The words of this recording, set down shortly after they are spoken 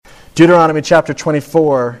Deuteronomy chapter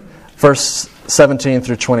 24, verse 17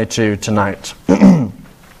 through 22 tonight.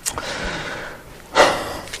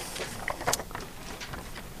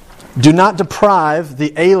 Do not deprive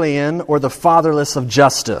the alien or the fatherless of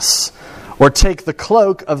justice, or take the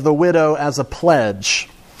cloak of the widow as a pledge.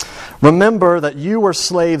 Remember that you were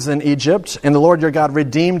slaves in Egypt, and the Lord your God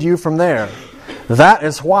redeemed you from there. That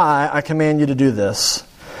is why I command you to do this.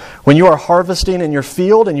 When you are harvesting in your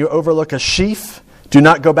field and you overlook a sheaf, do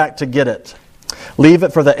not go back to get it. Leave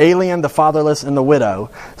it for the alien, the fatherless, and the widow,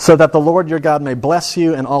 so that the Lord your God may bless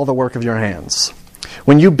you in all the work of your hands.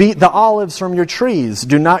 When you beat the olives from your trees,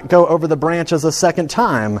 do not go over the branches a second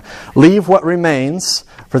time. Leave what remains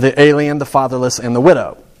for the alien, the fatherless, and the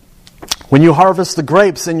widow. When you harvest the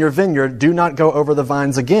grapes in your vineyard, do not go over the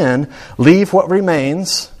vines again. Leave what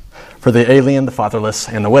remains for the alien, the fatherless,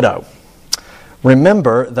 and the widow.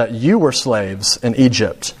 Remember that you were slaves in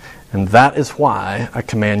Egypt, and that is why I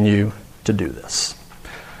command you to do this.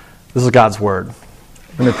 This is God's Word.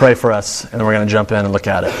 Let me pray for us, and then we're going to jump in and look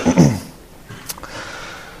at it.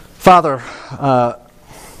 Father,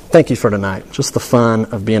 thank you for tonight. Just the fun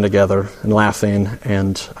of being together and laughing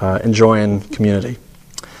and enjoying community.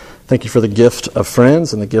 Thank you for the gift of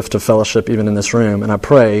friends and the gift of fellowship even in this room. And I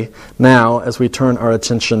pray now, as we turn our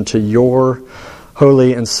attention to your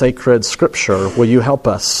holy and sacred Scripture, will you help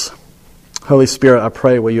us? Holy Spirit, I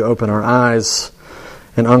pray, will you open our eyes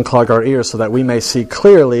and unclog our ears so that we may see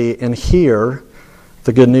clearly and hear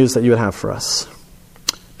the good news that you would have for us.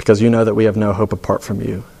 Because you know that we have no hope apart from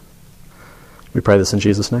you. We pray this in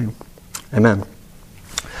Jesus' name. Amen.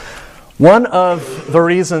 One of the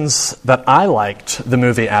reasons that I liked the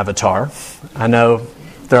movie Avatar, I know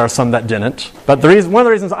there are some that didn't, but one of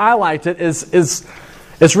the reasons I liked it is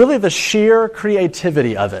really the sheer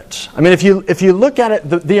creativity of it. I mean, if you look at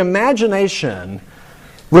it, the imagination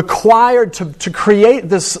required to create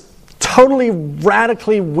this totally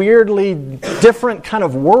radically, weirdly different kind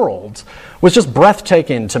of world was just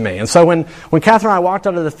breathtaking to me. And so when Catherine and I walked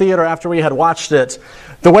out of the theater after we had watched it,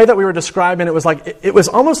 the way that we were describing it was like it was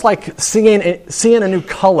almost like seeing a new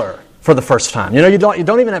color for the first time. You know, you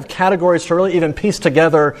don't even have categories to really even piece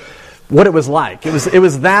together what it was like. It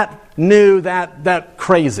was that new, that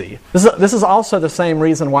crazy. This is also the same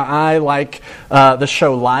reason why I like the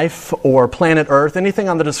show Life or Planet Earth, anything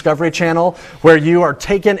on the Discovery Channel where you are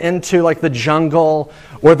taken into like the jungle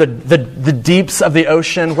or the deeps of the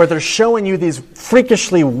ocean, where they're showing you these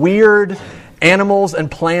freakishly weird animals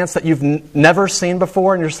and plants that you've never seen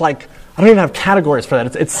before, and you're just like, I don't even have categories for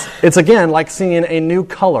that. It's again like seeing a new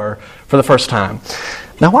color for the first time.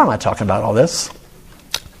 Now, why am I talking about all this?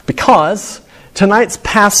 Because tonight's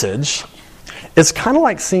passage is kind of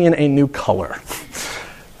like seeing a new color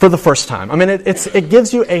for the first time. I mean, it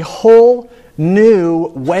gives you a whole new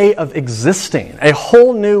way of existing, a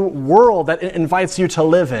whole new world that it invites you to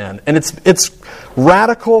live in. And it's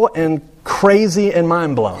radical and crazy and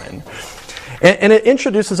mind-blowing. And it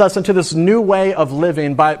introduces us into this new way of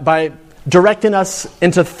living by directing us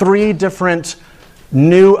into three different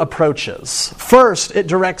new approaches. First, it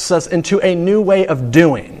directs us into a new way of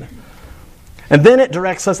doing. And then it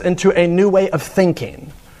directs us into a new way of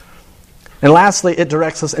thinking. And lastly, it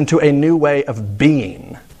directs us into a new way of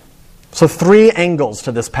being. So three angles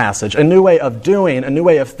to this passage: a new way of doing, a new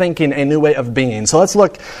way of thinking, a new way of being. So let's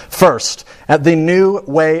look first at the new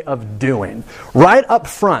way of doing. Right up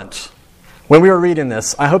front, when we were reading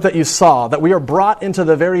this, I hope that you saw that we are brought into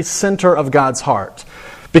the very center of God's heart.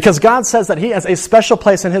 Because God says that He has a special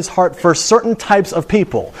place in His heart for certain types of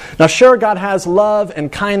people. Now sure, God has love and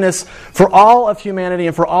kindness for all of humanity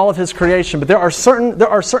and for all of His creation, but there are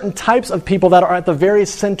certain types of people that are at the very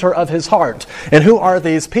center of His heart. And who are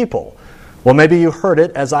these people? Well, maybe you heard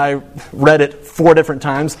it as I read it 4 different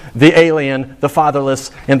times: the alien, the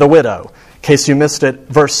fatherless, and the widow. In case you missed it,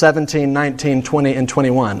 verse 17, 19, 20, and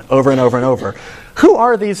 21, over and over and over. Who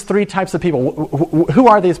are these 3 types of people? Who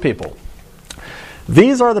are these people?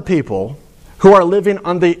 These are the people who are living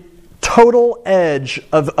on the total edge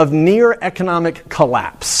of near economic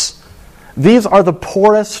collapse. These are the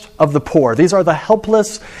poorest of the poor. These are the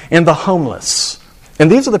helpless and the homeless. And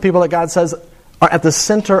these are the people that God says are at the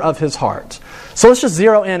center of His heart. So let's just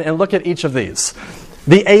zero in and look at each of these.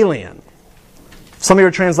 The alien. Some of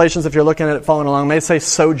your translations, if you're looking at it following along, may say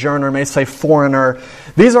sojourner, may say foreigner.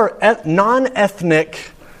 These are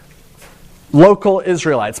non-ethnic local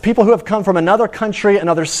Israelites, people who have come from another country,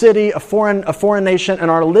 another city, a foreign nation,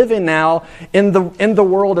 and are living now in the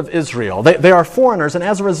world of Israel. They are foreigners, and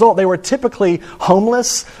as a result, they were typically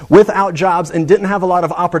homeless, without jobs, and didn't have a lot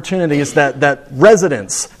of opportunities that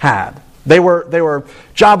residents had. They were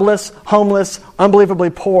jobless, homeless,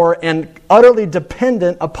 unbelievably poor, and utterly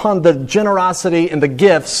dependent upon the generosity and the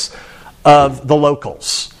gifts of the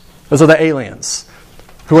locals. Those are the aliens.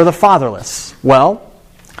 Who are the fatherless? Well,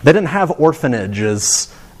 they didn't have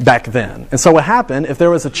orphanages back then. And so what happened, if there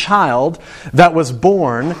was a child that was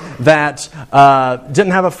born that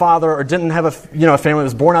didn't have a father or didn't have a family that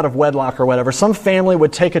was born out of wedlock or whatever, some family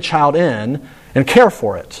would take a child in and care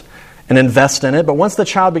for it and invest in it. But once the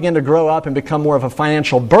child began to grow up and become more of a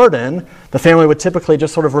financial burden, the family would typically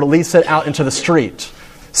just sort of release it out into the street.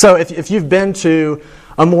 So if you've been to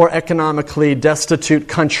a more economically destitute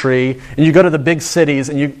country, and you go to the big cities,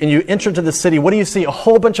 and you enter into the city, what do you see? A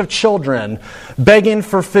whole bunch of children begging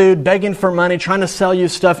for food, begging for money, trying to sell you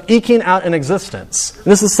stuff, eking out an existence. And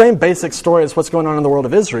this is the same basic story as what's going on in the world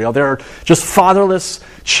of Israel. There are just fatherless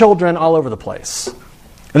children all over the place.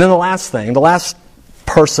 And then the last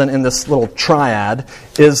person in this little triad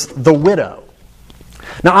is the widow.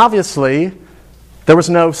 Now, obviously, there was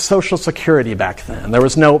no Social Security back then. There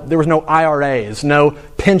was no IRAs, no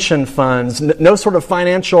pension funds, no sort of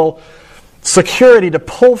financial security to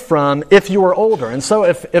pull from if you were older. And so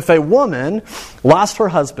if a woman lost her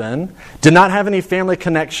husband, did not have any family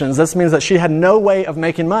connections, this means that she had no way of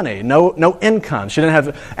making money, no income. She didn't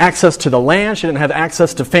have access to the land. She didn't have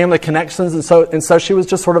access to family connections. And so she was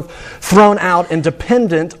just sort of thrown out and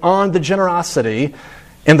dependent on the generosity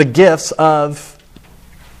and the gifts of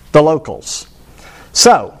the locals.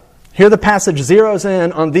 So, here the passage zeroes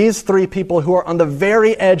in on these three people who are on the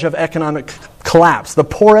very edge of economic collapse, the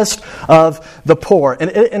poorest of the poor. And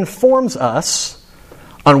it informs us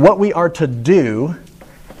on what we are to do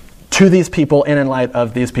to these people and in light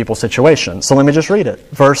of these people's situation. So let me just read it.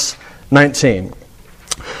 Verse 19.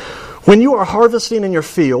 When you are harvesting in your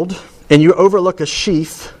field and you overlook a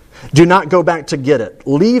sheaf, do not go back to get it.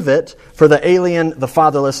 Leave it for the alien, the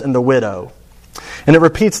fatherless, and the widow. And it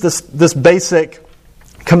repeats this basic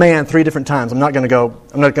command 3 different times. I'm not going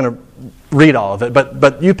to read all of it,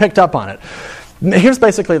 but you picked up on it. Here's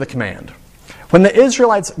basically the command. When the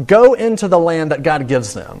Israelites go into the land that God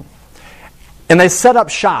gives them, and they set up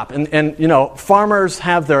shop, and farmers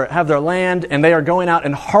have their land, and they are going out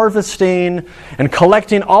and harvesting and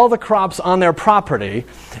collecting all the crops on their property,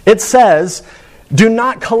 it says, do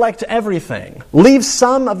not collect everything. Leave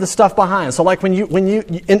some of the stuff behind. So like when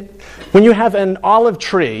you have an olive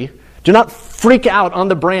tree, do not freak out on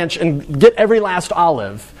the branch and get every last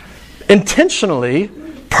olive. Intentionally,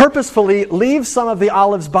 purposefully leave some of the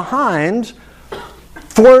olives behind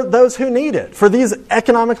for those who need it. For these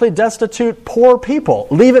economically destitute, poor people.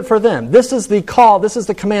 Leave it for them. This is the call, this is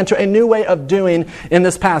the command to a new way of doing in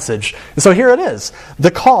this passage. And so here it is. The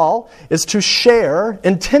call is to share,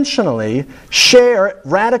 intentionally, share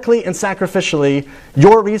radically and sacrificially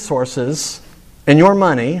your resources and your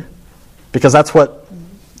money, because that's what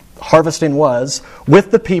harvesting was,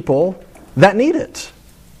 with the people that need it.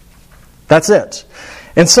 That's it.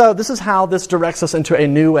 And so this is how this directs us into a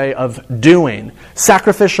new way of doing.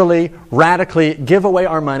 Sacrificially, radically give away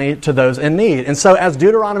our money to those in need. And so as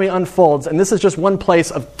Deuteronomy unfolds, and this is just one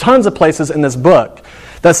place of tons of places in this book,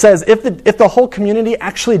 that says if the whole community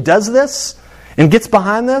actually does this and gets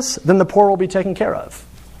behind this, then the poor will be taken care of.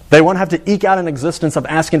 They won't have to eke out an existence of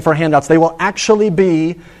asking for handouts. They will actually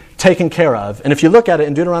be taken care of. And if you look at it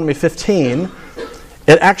in Deuteronomy 15,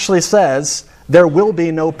 it actually says there will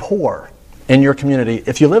be no poor in your community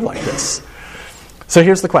if you live like this. So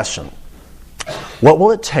here's the question. What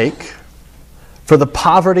will it take for the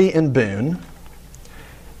poverty in Boone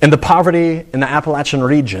and the poverty in the Appalachian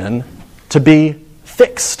region to be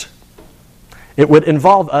fixed? It would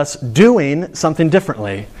involve us doing something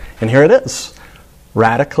differently. And here it is.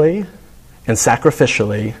 Radically and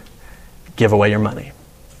sacrificially give away your money.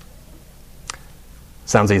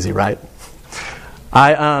 Sounds easy, right?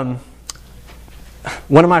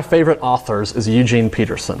 One of my favorite authors is Eugene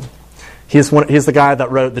Peterson. He's the guy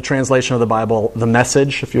that wrote the translation of the Bible, The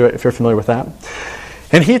Message, if you're familiar with that.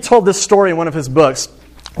 And he told this story in one of his books,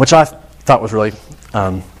 which I thought was really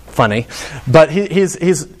funny. But he's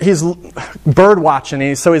bird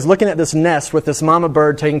watching, so he's looking at this nest with this mama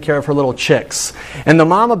bird taking care of her little chicks. And the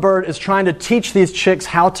mama bird is trying to teach these chicks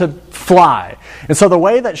how to fly. And so the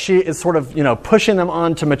way that she is sort of, pushing them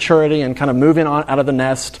on to maturity and kind of moving on out of the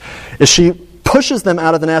nest is she pushes them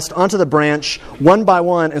out of the nest onto the branch one by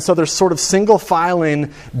one, and so they're sort of single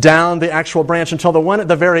filing down the actual branch until the one at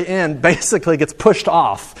the very end basically gets pushed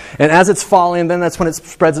off. And as it's falling, then that's when it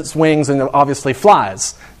spreads its wings and obviously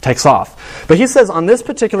flies, takes off. But he says on this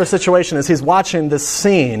particular situation, as he's watching this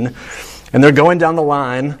scene, and they're going down the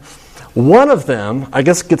line, one of them, I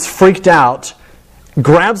guess, gets freaked out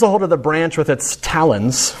grabs a hold of the branch with its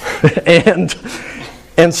talons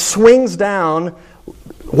and swings down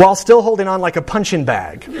while still holding on like a punching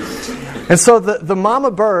bag. And so the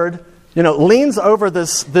mama bird, leans over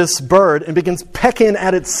this bird and begins pecking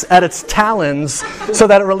at its talons so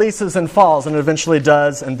that it releases and falls, and it eventually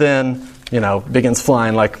does, and then, begins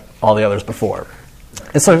flying like all the others before.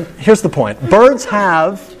 And so here's the point. Birds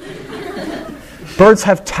have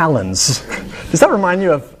talons. Does that remind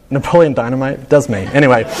you of Napoleon Dynamite? It does me.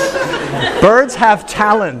 Anyway, birds have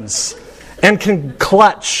talons and can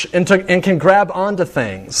clutch and can grab onto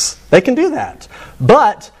things. They can do that.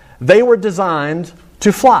 But they were designed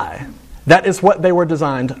to fly. That is what they were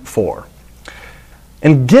designed for.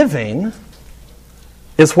 And giving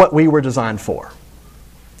is what we were designed for.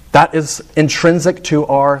 That is intrinsic to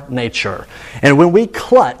our nature. And when we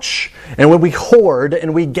clutch and when we hoard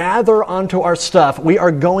and we gather onto our stuff, we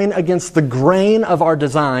are going against the grain of our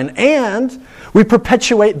design, and we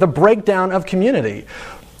perpetuate the breakdown of community.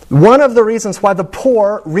 One of the reasons why the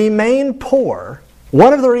poor remain poor,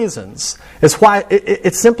 one of the reasons is why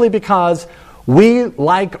it's simply because we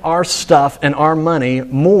like our stuff and our money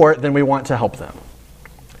more than we want to help them.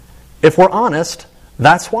 If we're honest,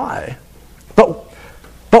 that's why.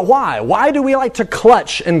 But why? Why do we like to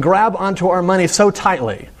clutch and grab onto our money so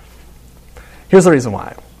tightly? Here's the reason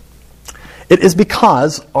why. It is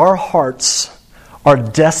because our hearts are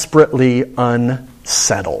desperately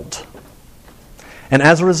unsettled. And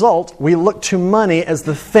as a result, we look to money as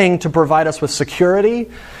the thing to provide us with security,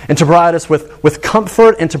 and to provide us with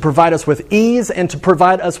comfort, and to provide us with ease, and to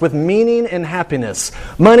provide us with meaning and happiness.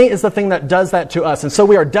 Money is the thing that does that to us. And so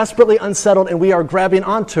we are desperately unsettled, and we are grabbing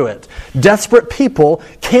onto it. Desperate people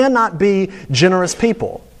cannot be generous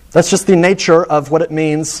people. That's just the nature of what it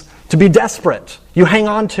means to be desperate. You hang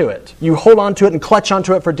on to it. You hold on to it and clutch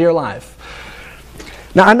onto it for dear life.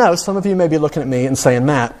 Now, I know some of you may be looking at me and saying,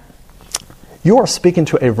 Matt, you are speaking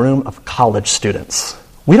to a room of college students.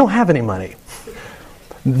 We don't have any money.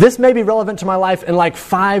 This may be relevant to my life in like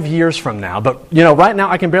 5 years from now, but right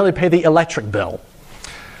now I can barely pay the electric bill.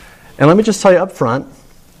 And let me just tell you up front,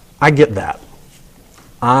 I get that.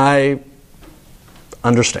 I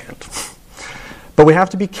understand. But we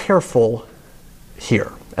have to be careful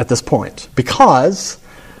here at this point, because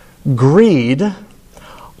greed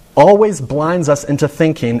always blinds us into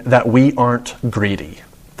thinking that we aren't greedy.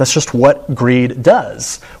 That's just what greed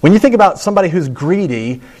does. When you think about somebody who's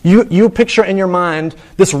greedy, you picture in your mind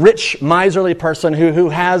this rich, miserly person who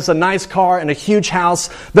has a nice car and a huge house.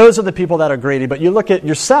 Those are the people that are greedy. But you look at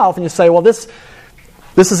yourself and you say, well, this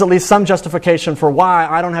is at least some justification for why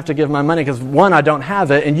I don't have to give my money, because one, I don't have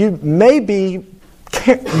it, and you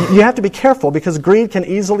have to be careful, because greed can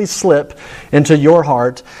easily slip into your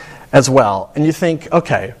heart as well. And you think,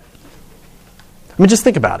 okay, just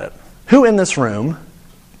think about it. Who in this room,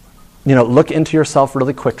 look into yourself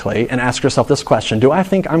really quickly and ask yourself this question: do I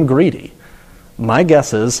think I'm greedy? My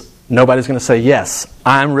guess is nobody's going to say, yes,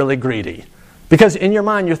 I'm really greedy. Because in your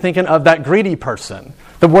mind, you're thinking of that greedy person,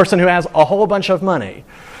 the person who has a whole bunch of money.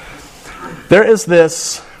 There is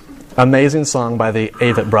this amazing song by the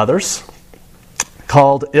Avett Brothers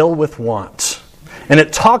called Ill with Want. And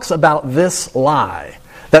it talks about this lie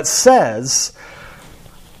that says,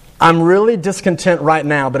 I'm really discontent right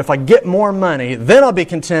now, but if I get more money, then I'll be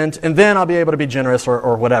content, and then I'll be able to be generous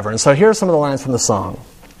or whatever. And so here are some of the lines from the song.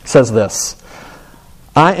 It says this: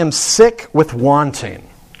 I am sick with wanting,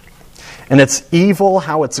 and it's evil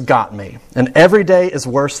how it's got me, and every day is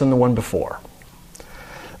worse than the one before.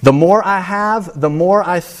 The more I have, the more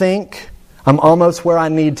I think I'm almost where I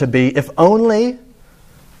need to be. If only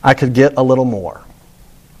I could get a little more.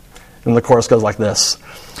 And the chorus goes like this: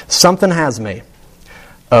 something has me.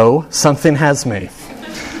 Oh, something has me.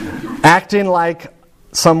 Acting like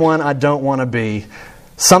someone I don't want to be.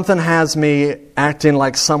 Something has me acting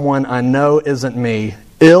like someone I know isn't me.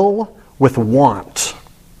 Ill with want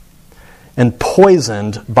and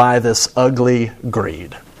poisoned by this ugly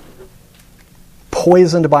greed.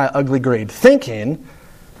 Poisoned by ugly greed. Thinking,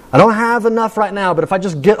 I don't have enough right now, but if I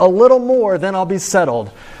just get a little more, then I'll be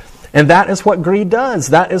settled. And that is what greed does.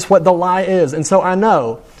 That is what the lie is. And so I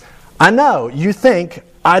know you think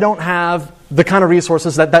I don't have the kind of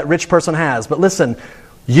resources that rich person has. But listen,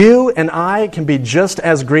 you and I can be just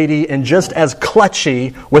as greedy and just as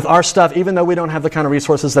clutchy with our stuff, even though we don't have the kind of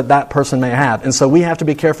resources that person may have. And so we have to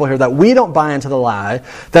be careful here that we don't buy into the lie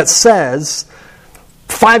that says,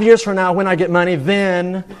 5 years from now when I get money,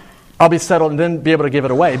 then I'll be settled and then be able to give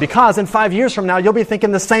it away. Because in 5 years from now, you'll be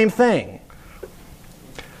thinking the same thing.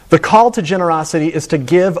 The call to generosity is to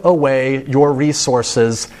give away your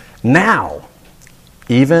resources now,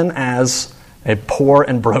 even as a poor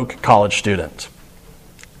and broke college student.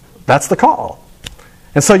 That's the call.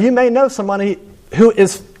 And so you may know somebody who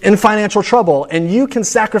is in financial trouble, and you can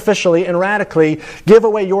sacrificially and radically give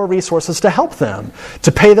away your resources to help them,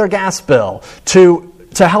 to pay their gas bill, to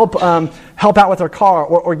help out with their car,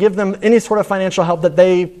 or give them any sort of financial help that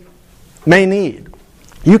they may need.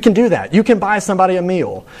 You can do that. You can buy somebody a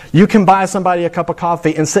meal. You can buy somebody a cup of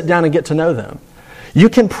coffee and sit down and get to know them. You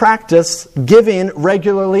can practice giving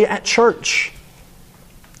regularly at church.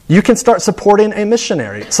 You can start supporting a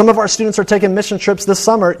missionary. Some of our students are taking mission trips this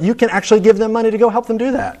summer. You can actually give them money to go help them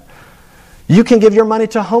do that. You can give your money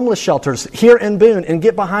to homeless shelters here in Boone and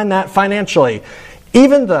get behind that financially.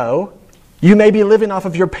 Even though you may be living off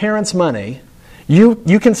of your parents' money,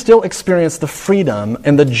 you can still experience the freedom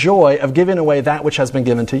and the joy of giving away that which has been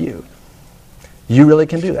given to you. You really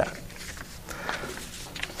can do that.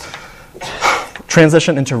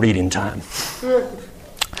 Transition into reading time.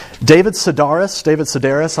 David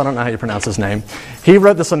Sedaris, I don't know how you pronounce his name, he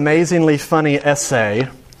wrote this amazingly funny essay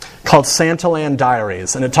called Santaland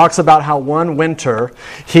Diaries. And it talks about how one winter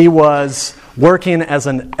he was working as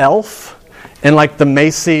an elf in like the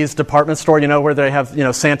Macy's department store, where they have,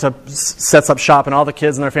 Santa sets up shop and all the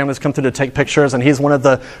kids and their families come through to take pictures. And he's one of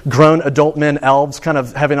the grown adult men elves kind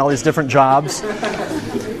of having all these different jobs.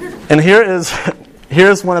 And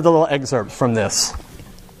here's one of the little excerpts from this.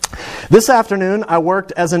 This afternoon, I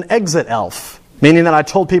worked as an exit elf, meaning that I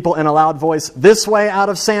told people in a loud voice, "This way out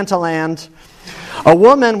of Santaland." A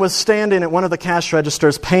woman was standing at one of the cash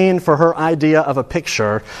registers paying for her idea of a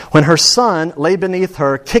picture when her son lay beneath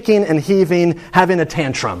her, kicking and heaving, having a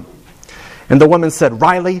tantrum. And the woman said,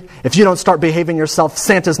 "Riley, if you don't start behaving yourself,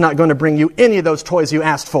 Santa's not going to bring you any of those toys you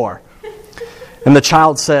asked for." And the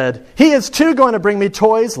child said, "He is too going to bring me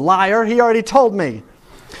toys, liar, he already told me."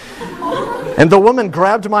 And the woman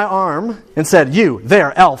grabbed my arm and said, "You,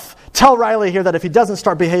 there, elf, tell Riley here that if he doesn't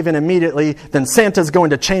start behaving immediately, then Santa's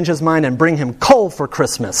going to change his mind and bring him coal for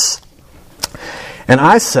Christmas." And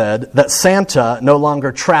I said that Santa no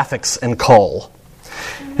longer traffics in coal.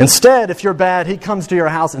 Instead, if you're bad, he comes to your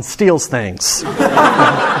house and steals things.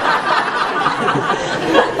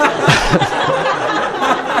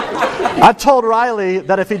 I told Riley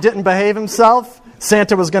that if he didn't behave himself,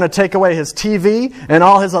 Santa was going to take away his TV and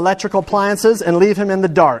all his electrical appliances and leave him in the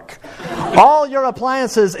dark. All your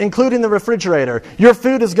appliances, including the refrigerator. Your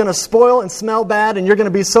food is going to spoil and smell bad, and you're going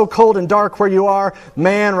to be so cold and dark where you are.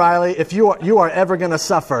 Man, Riley, if you are ever going to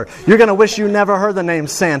suffer, you're going to wish you never heard the name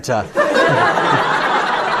Santa.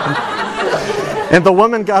 And the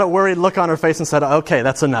woman got a worried look on her face and said, "Okay,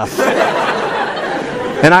 that's enough."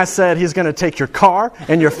 And I said, "He's going to take your car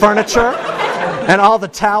and your furniture and all the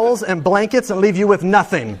towels and blankets and leave you with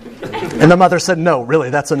nothing." And the mother said, "No,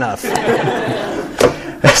 really, that's enough."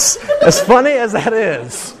 As funny as that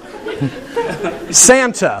is,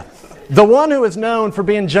 Santa, the one who is known for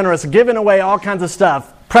being generous, giving away all kinds of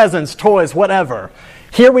stuff, presents, toys, whatever.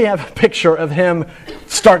 Here we have a picture of him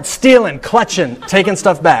start stealing, clutching, taking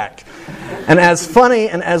stuff back. And as funny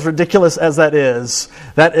and as ridiculous as that is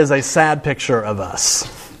a sad picture of us.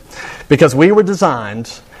 Because we were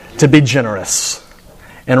designed to be generous.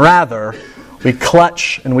 And rather, we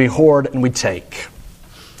clutch and we hoard and we take.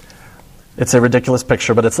 It's a ridiculous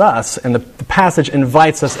picture, but it's us. And the passage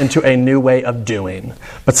invites us into a new way of doing.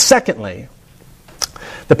 But secondly,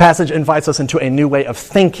 the passage invites us into a new way of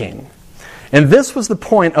thinking. And this was the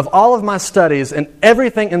point of all of my studies and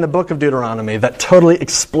everything in the book of Deuteronomy that totally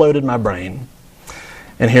exploded my brain.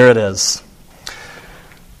 And here it is.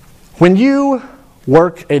 When you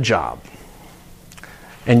work a job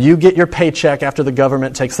and you get your paycheck after the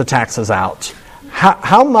government takes the taxes out,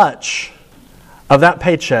 how much of that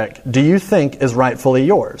paycheck do you think is rightfully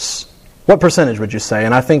yours? What percentage would you say?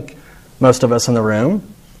 And I think most of us in the room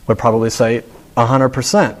would probably say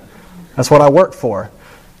 100%. That's what I work for.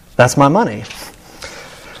 That's my money.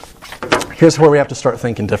 Here's where we have to start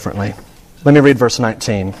thinking differently. Let me read verse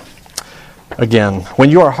 19. Again,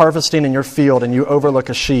 when you are harvesting in your field and you overlook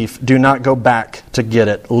a sheaf, do not go back to get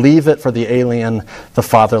it. Leave it for the alien, the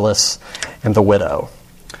fatherless, and the widow.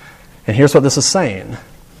 And here's what this is saying.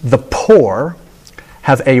 The poor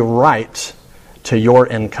have a right to your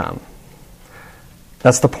income.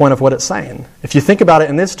 That's the point of what it's saying. If you think about it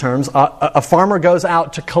in these terms, a farmer goes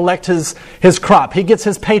out to collect his crop. He gets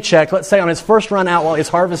his paycheck, let's say on his first run out while he's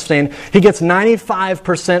harvesting, he gets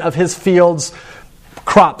 95% of his field's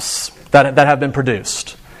crops that have been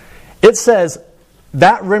produced. It says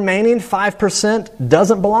that remaining 5%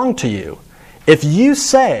 doesn't belong to you. If you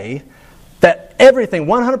say that everything,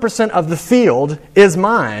 100% of the field is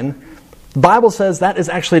mine, the Bible says that is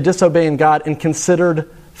actually disobeying God and considered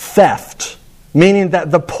theft. Meaning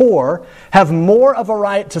that the poor have more of a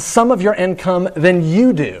right to some of your income than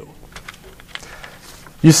you do.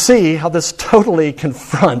 you see how this totally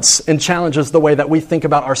confronts and challenges the way that we think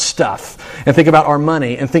about our stuff and think about our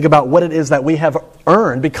money and think about what it is that we have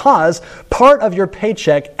earned, because part of your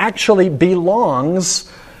paycheck actually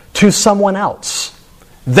belongs to someone else.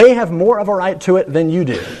 They have more of a right to it than you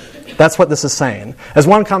do. That's what this is saying. As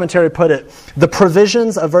one commentary put it, the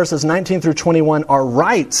provisions of verses 19 through 21 are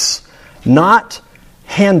rights, not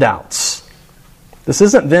handouts. This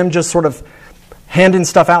isn't them just sort of handing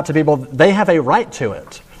stuff out to people. They have a right to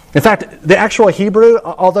it. In fact, the actual Hebrew,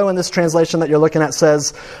 although in this translation that you're looking at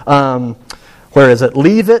says, where is it?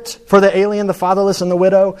 Leave it for the alien, the fatherless, and the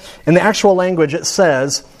widow. In the actual language, it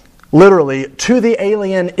says, literally, to the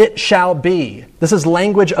alien it shall be. This is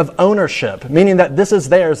language of ownership, meaning that this is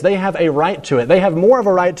theirs. They have a right to it. They have more of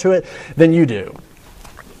a right to it than you do.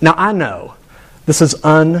 Now, I know this is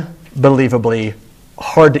unbelievably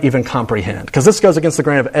hard to even comprehend, because this goes against the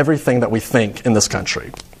grain of everything that we think in this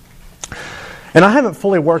country. And I haven't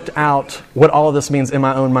fully worked out what all of this means in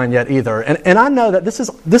my own mind yet either. And I know that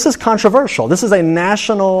this is controversial. This is a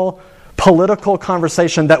national political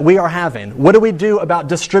conversation that we are having. What do we do about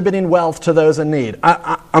distributing wealth to those in need?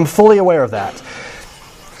 I'm fully aware of that.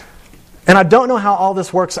 And I don't know how all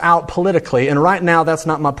this works out politically, and right now that's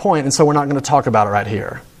not my point, and so we're not going to talk about it right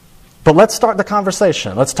here. But let's start the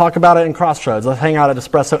conversation. Let's talk about it in Crossroads. Let's hang out at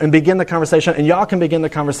Espresso and begin the conversation. And y'all can begin the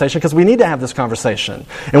conversation, because we need to have this conversation.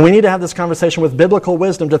 And we need to have this conversation with biblical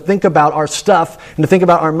wisdom to think about our stuff and to think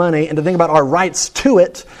about our money and to think about our rights to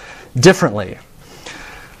it differently.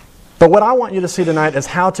 But what I want you to see tonight is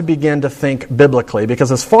how to begin to think biblically,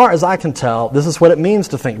 because as far as I can tell, this is what it means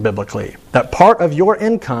to think biblically. That part of your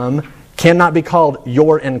income cannot be called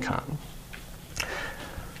your income.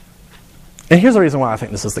 And here's the reason why I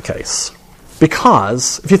think this is the case.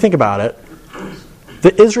 Because, if you think about it,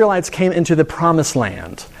 the Israelites came into the promised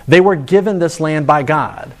land. They were given this land by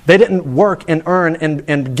God. They didn't work and earn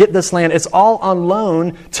and get this land. It's all on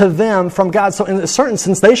loan to them from God. So in a certain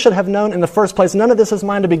sense, they should have known in the first place, none of this is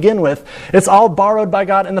mine to begin with. It's all borrowed by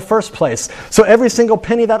God in the first place. So every single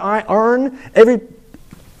penny that I earn, every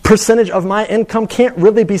percentage of my income can't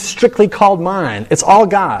really be strictly called mine. It's all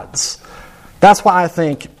God's. That's why I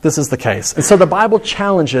think this is the case. And so the Bible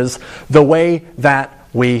challenges the way that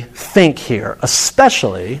we think here,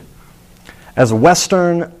 especially as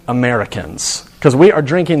Western Americans, because we are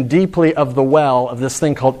drinking deeply of the well of this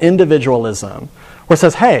thing called individualism, where it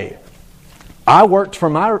says, hey, I worked for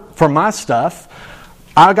my stuff.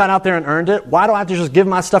 I got out there and earned it. Why do I have to just give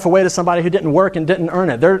my stuff away to somebody who didn't work and didn't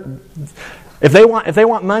earn it? If they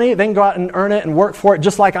want money, they can go out and earn it and work for it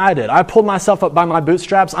just like I did. I pulled myself up by my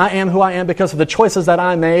bootstraps. I am who I am because of the choices that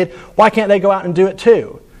I made. Why can't they go out and do it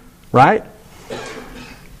too? Right?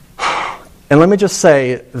 And let me just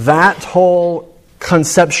say, that whole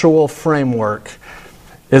conceptual framework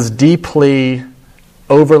is deeply,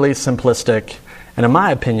 overly simplistic, and in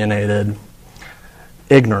my opinionated,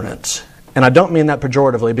 ignorant. And I don't mean that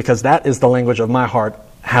pejoratively, because that is the language of my heart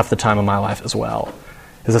half the time of my life as well.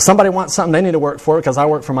 Is if somebody wants something, they need to work for it because I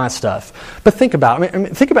work for my stuff. But think about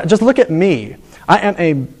it. Just look at me. I am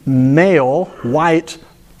a male, white,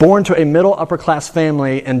 born to a middle upper class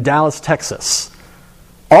family in Dallas, Texas.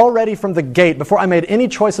 Already from the gate, before I made any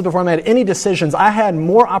choices, before I made any decisions, I had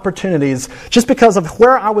more opportunities just because of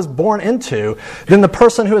where I was born into than the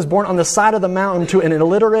person who was born on the side of the mountain to an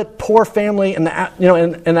illiterate, poor family in the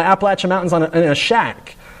Appalachian Mountains in a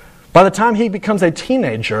shack. By the time he becomes a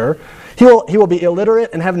teenager, he will be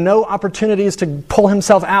illiterate and have no opportunities to pull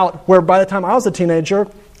himself out, where by the time I was a teenager,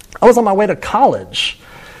 I was on my way to college.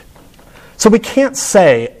 So we can't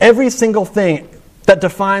say every single thing that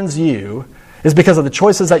defines you is because of the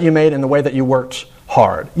choices that you made and the way that you worked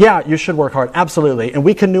hard. Yeah, you should work hard, absolutely. And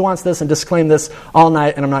we can nuance this and disclaim this all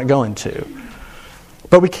night, and I'm not going to.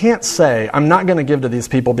 But we can't say, I'm not going to give to these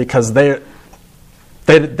people because they're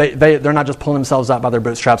not just pulling themselves out by their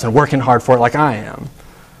bootstraps and working hard for it like I am.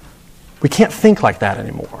 We can't think like that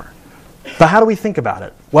anymore. But how do we think about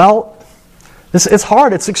it? Well, it's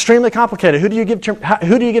hard. It's extremely complicated. Who do you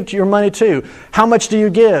give your money to? How much do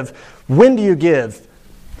you give? When do you give?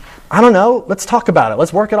 I don't know. Let's talk about it.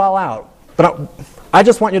 Let's work it all out. But I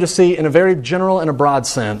just want you to see in a very general and a broad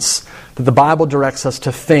sense that the Bible directs us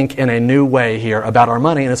to think in a new way here about our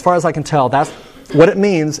money. And as far as I can tell, that's what it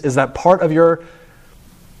means is that part of your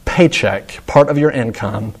paycheck, part of your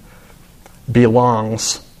income,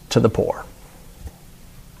 belongs to the poor.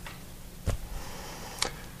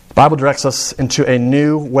 The Bible directs us into a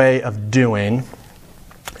new way of doing,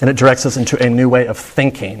 and it directs us into a new way of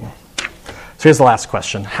thinking. So here's the last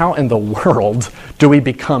question. How in the world do we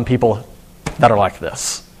become people that are like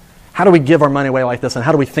this? How do we give our money away like this, and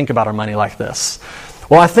how do we think about our money like this?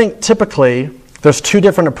 Well, I think typically There's two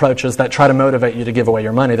different approaches that try to motivate you to give away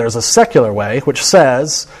your money. There's a secular way, which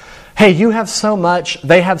says, hey, you have so much,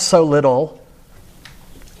 they have so little,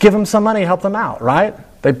 give them some money, help them out, right?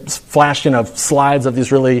 They flash, slides of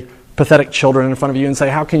these really pathetic children in front of you and say,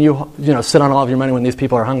 how can you, sit on all of your money when these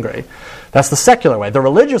people are hungry? That's the secular way. The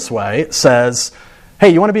religious way says, hey,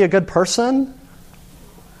 you want to be a good person?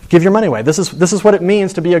 Give your money away. This is what it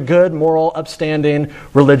means to be a good, moral, upstanding,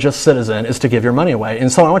 religious citizen, is to give your money away.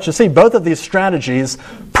 And so I want you to see both of these strategies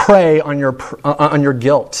prey on your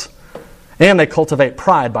guilt. And they cultivate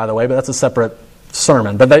pride, by the way, but that's a separate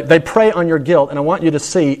sermon. But they prey on your guilt, and I want you to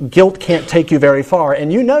see guilt can't take you very far,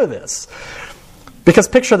 and you know this. Because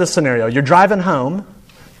picture this scenario. You're driving home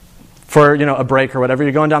for a break or whatever.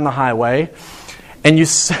 You're going down the highway, and you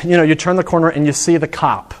turn the corner and you see the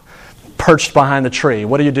cop perched behind the tree.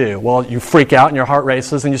 What do? Well, you freak out and your heart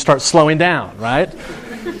races and you start slowing down, right?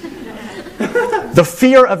 The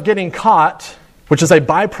fear of getting caught, which is a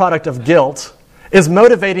byproduct of guilt, is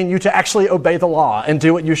motivating you to actually obey the law and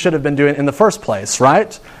do what you should have been doing in the first place,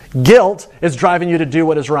 right? Guilt is driving you to do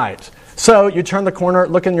what is right. So you turn the corner,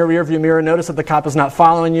 look in your rearview mirror, notice that the cop is not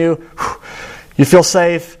following you. You feel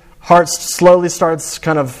safe. Heart slowly starts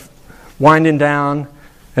kind of winding down.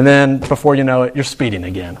 And then before you know it, you're speeding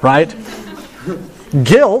again, right?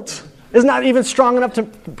 Guilt is not even strong enough to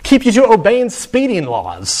keep you to obeying speeding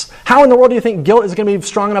laws. How in the world do you think guilt is going to be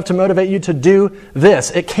strong enough to motivate you to do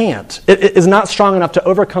this? It can't. It is not strong enough to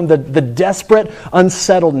overcome the desperate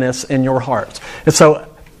unsettledness in your heart. And so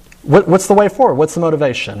what's the way forward? What's the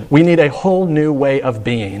motivation? We need a whole new way of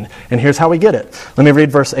being. And here's how we get it. Let me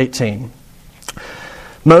read verse 18.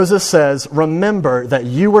 Moses says, remember that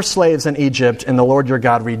you were slaves in Egypt and the Lord your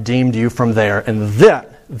God redeemed you from there. And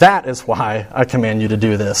that is why I command you to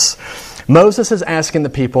do this. Moses is asking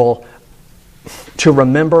the people to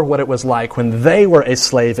remember what it was like when they were a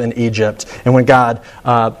slave in Egypt and when God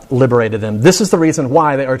liberated them. This is the reason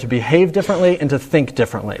why they are to behave differently and to think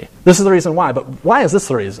differently. This is the reason why. But why is this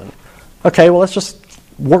the reason? Okay, well, let's just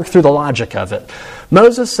work through the logic of it.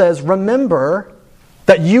 Moses says, remember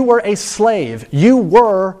that you were a slave. You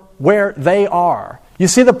were where they are. You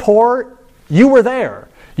see the poor? You were there.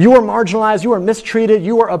 You were marginalized. You were mistreated.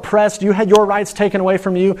 You were oppressed. You had your rights taken away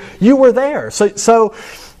from you. You were there. So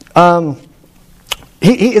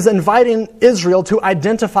he is inviting Israel to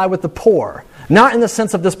identify with the poor. Not in the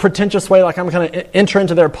sense of this pretentious way, like I'm going to enter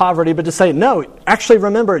into their poverty, but to say, no, actually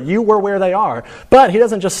remember, you were where they are. But he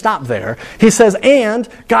doesn't just stop there. He says, and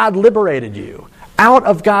God liberated you. Out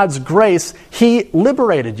of God's grace, He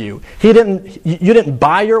liberated you. You didn't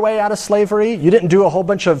buy your way out of slavery. You didn't do a whole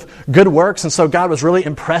bunch of good works, and so God was really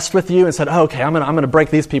impressed with you and said, oh, okay, I'm going to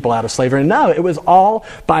break these people out of slavery. No, it was all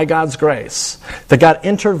by God's grace. That God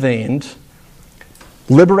intervened,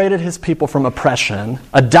 liberated His people from oppression,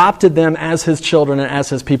 adopted them as His children and as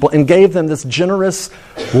His people, and gave them this generous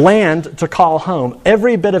land to call home.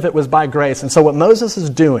 Every bit of it was by grace. And so what Moses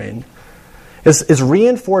is doing is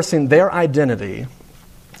reinforcing their identity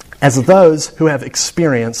as those who have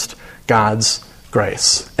experienced God's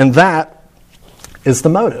grace. And that is the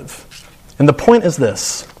motive. And the point is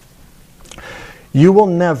this. You will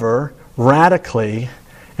never radically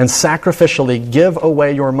and sacrificially give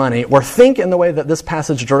away your money or think in the way that this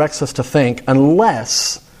passage directs us to think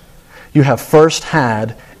unless you have first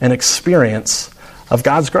had an experience of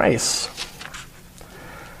God's grace.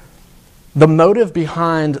 The motive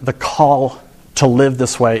behind the call to live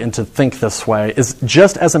this way and to think this way is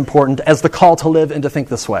just as important as the call to live and to think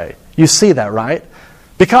this way. You see that, right?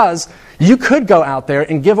 Because you could go out there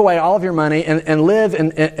and give away all of your money and live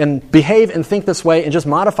and behave and think this way and just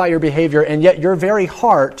modify your behavior, and yet your very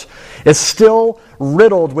heart is still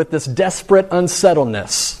riddled with this desperate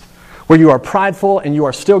unsettledness where you are prideful and you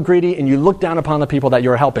are still greedy and you look down upon the people that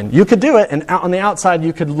you are helping. You could do it, and on the outside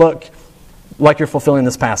you could look like you're fulfilling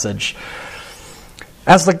this passage.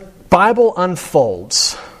 As the Bible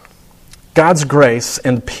unfolds, God's grace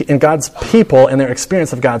and God's people and their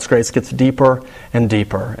experience of God's grace gets deeper and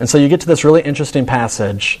deeper. And so you get to this really interesting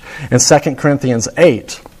passage in 2 Corinthians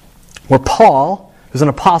 8, where Paul, who's an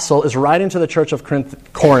apostle, is writing to the church of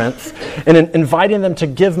Corinth and inviting them to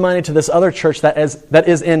give money to this other church that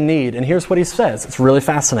is in need. And here's what he says. It's really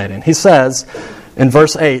fascinating. He says in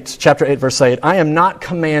verse 8, chapter 8, verse 8, I am not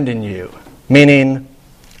commanding you, meaning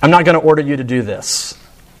I'm not going to order you to do this.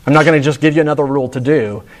 I'm not going to just give you another rule to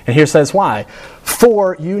do. And here says why.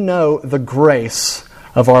 For you know the grace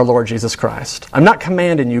of our Lord Jesus Christ. I'm not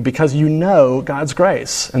commanding you because you know God's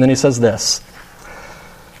grace. And then he says this.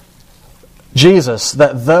 Jesus,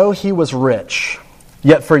 that though he was rich,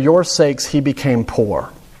 yet for your sakes he became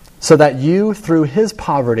poor, so that you through his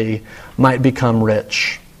poverty might become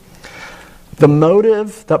rich. The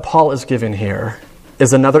motive that Paul is giving here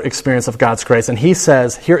is another experience of God's grace. And he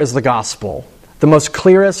says, here is the gospel. The most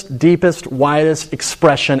clearest, deepest, widest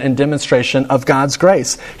expression and demonstration of God's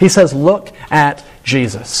grace. He says, look at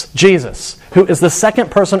Jesus. Jesus, who is the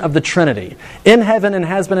second person of the Trinity, in heaven and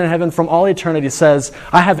has been in heaven from all eternity, says,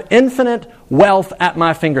 I have infinite wealth at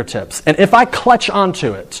my fingertips. And if I clutch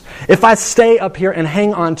onto it, if I stay up here and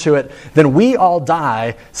hang onto it, then we all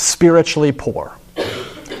die spiritually poor.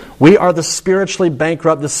 We are the spiritually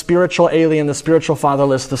bankrupt, the spiritual alien, the spiritual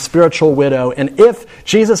fatherless, the spiritual widow. And if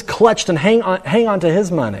Jesus clutched and hang on to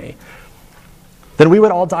his money, then we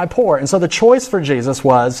would all die poor. And so the choice for Jesus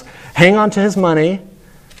was hang on to his money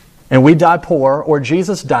and we die poor, or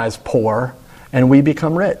Jesus dies poor and we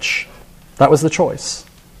become rich. That was the choice.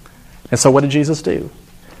 And so what did Jesus do?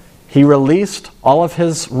 He released all of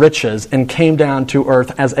his riches and came down to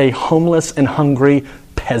earth as a homeless and hungry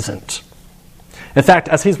peasant. In fact,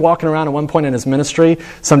 as he's walking around at one point in his ministry,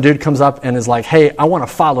 some dude comes up and is like, hey, I want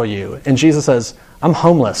to follow you. And Jesus says, I'm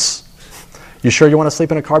homeless. You sure you want to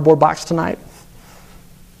sleep in a cardboard box tonight?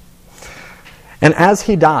 And as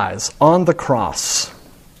he dies on the cross,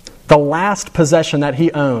 the last possession that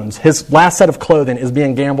he owns, his last set of clothing, is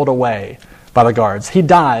being gambled away by the guards. He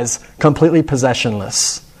dies completely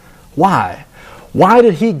possessionless. Why? Why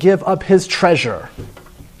did he give up his treasure?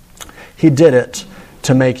 He did it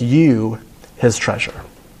to make you his treasure.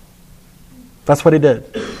 That's what he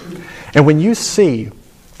did. And when you see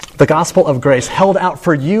the gospel of grace held out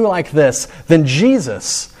for you like this, then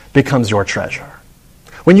Jesus becomes your treasure.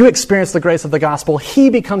 When you experience the grace of the gospel,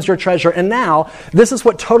 he becomes your treasure. And now, this is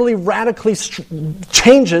what totally radically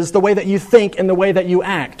changes the way that you think and the way that you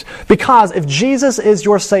act. Because if Jesus is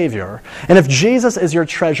your Savior, and if Jesus is your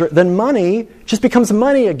treasure, then money just becomes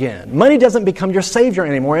money again. Money doesn't become your Savior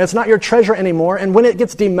anymore. It's not your treasure anymore. And when it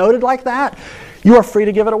gets demoted like that, you are free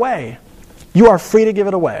to give it away. You are free to give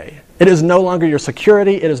it away. It is no longer your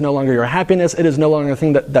security. It is no longer your happiness. It is no longer the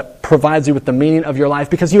thing that provides you with the meaning of your life,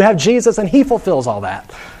 because you have Jesus and he fulfills all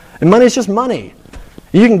that. And money is just money.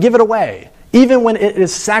 You can give it away, even when it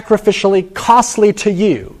is sacrificially costly to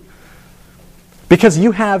you, because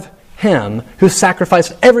you have him who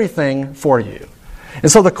sacrificed everything for you.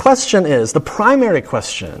 And so the question is, the primary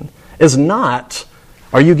question is not,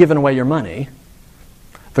 are you giving away your money?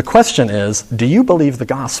 The question is, do you believe the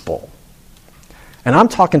gospel? And I'm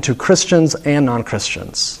talking to Christians and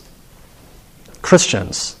non-Christians.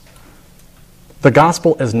 Christians, the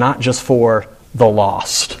gospel is not just for the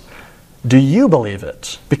lost. Do you believe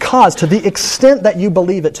it? Because to the extent that you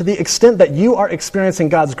believe it, to the extent that you are experiencing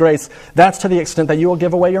God's grace, that's to the extent that you will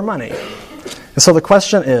give away your money. And so the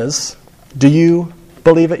question is, do you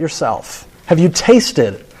believe it yourself? Have you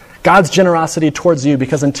tasted God's generosity towards you?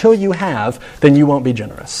 Because until you have, then you won't be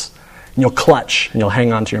generous. And you'll clutch and you'll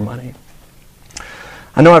hang on to your money.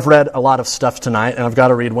 I know I've read a lot of stuff tonight, and I've got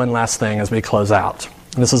to read one last thing as we close out.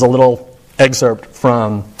 And this is a little excerpt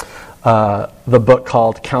from the book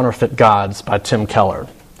called Counterfeit Gods by Tim Keller.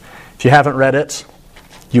 If you haven't read it,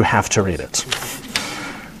 you have to read it.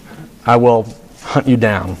 I will hunt you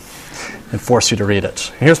down and force you to read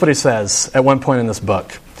it. And here's what he says at one point in this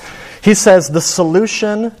book. He says, the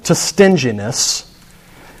solution to stinginess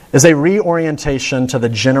is a reorientation to the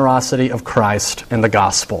generosity of Christ and the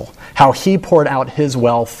gospel, how he poured out his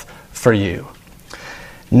wealth for you.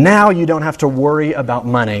 Now you don't have to worry about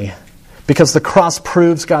money because the cross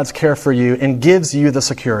proves God's care for you and gives you the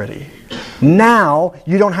security. Now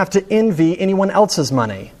you don't have to envy anyone else's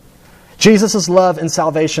money. Jesus' love and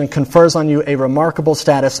salvation confers on you a remarkable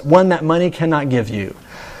status, one that money cannot give you.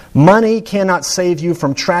 Money cannot save you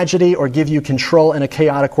from tragedy or give you control in a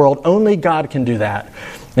chaotic world. Only God can do that.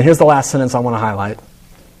 And here's the last sentence I want to highlight.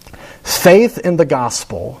 Faith in the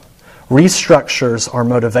gospel restructures our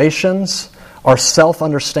motivations, our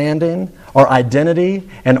self-understanding, our identity,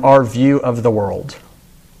 and our view of the world.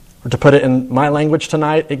 Or to put it in my language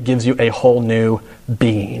tonight, it gives you a whole new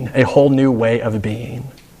being, a whole new way of being.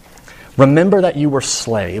 Remember that you were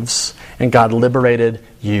slaves and God liberated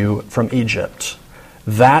you from Egypt.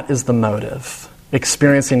 That is the motive.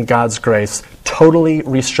 Experiencing God's grace totally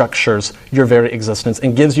restructures your very existence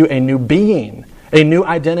and gives you a new being, a new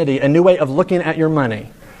identity, a new way of looking at your money.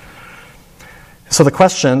 So the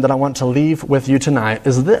question that I want to leave with you tonight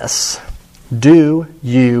is this. Do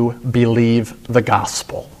you believe the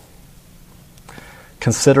gospel?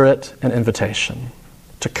 Consider it an invitation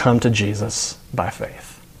to come to Jesus by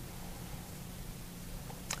faith.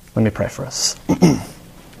 Let me pray for us.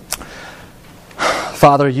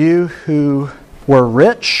 Father, you who were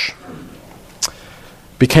rich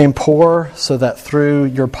became poor so that through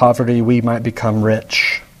your poverty we might become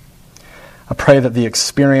rich. I pray that the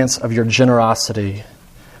experience of your generosity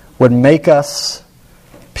would make us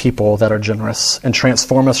people that are generous and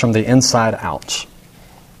transform us from the inside out.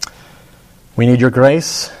 We need your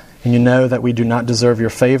grace, and you know that we do not deserve your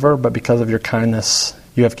favor, but because of your kindness,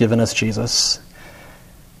 you have given us Jesus.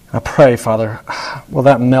 I pray, Father, will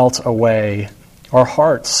that melt away our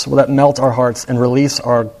hearts? Will that melt our hearts and release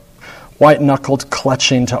our white-knuckled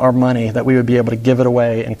clutching to our money, that we would be able to give it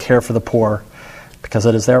away and care for the poor because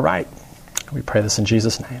it is their right? We pray this in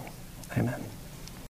Jesus' name. Amen.